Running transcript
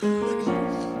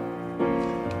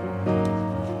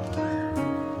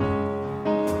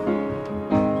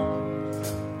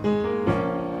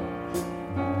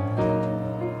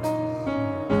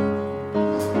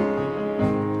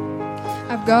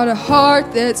got a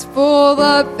heart that's full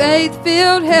of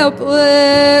faith-filled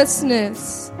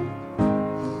helplessness.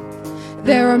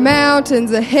 There are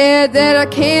mountains ahead that I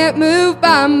can't move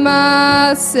by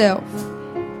myself.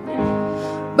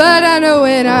 But I know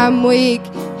when I'm weak,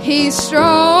 He's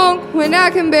strong. When I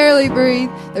can barely breathe,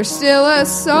 there's still a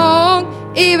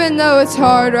song. Even though it's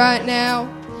hard right now,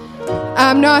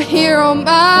 I'm not here on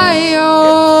my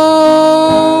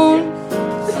own.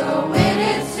 So when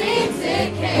it seems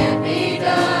it can't be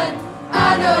done,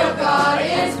 I know God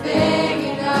is big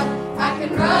enough. I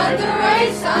can run the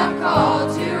race I'm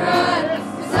called to run,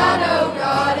 'cause I know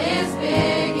God is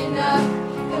big enough.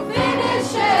 He'll finish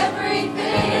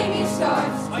everything He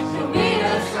starts. He'll meet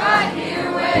us right here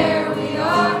where we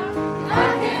are. I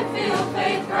can feel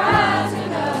faith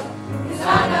rising up, 'cause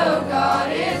I know God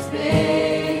is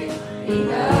big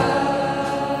enough.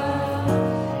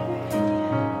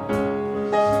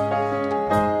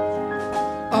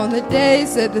 On the days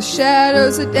that the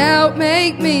shadows of doubt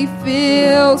make me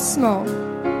feel small,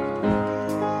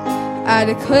 I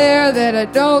declare that I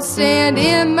don't stand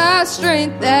in my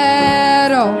strength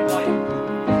at all.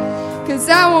 'Cause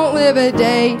I won't live a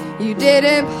day you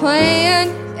didn't plan.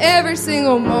 Every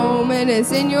single moment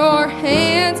is in your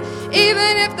hands.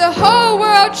 Even if the whole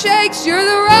world shakes, you're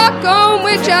the rock on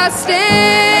which I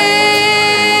stand.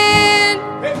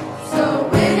 So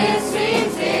when it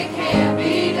seems it can't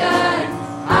be done,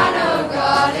 I know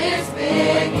God is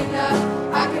big enough.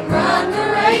 I can run the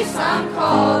race I'm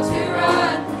called to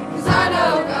run, 'cause I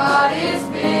know God is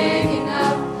big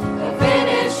enough. He'll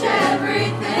finish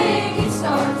everything He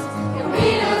starts. He'll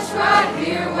meet us right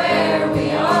here where we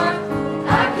are.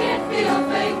 I can feel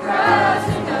faith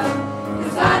rising up,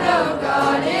 'cause I know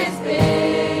God is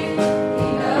big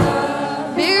enough.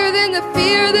 Bigger than the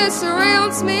fear that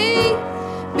surrounds me,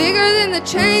 bigger than the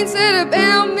chains that have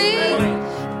bound me,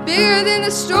 bigger than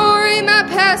the story my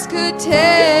past could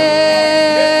tell.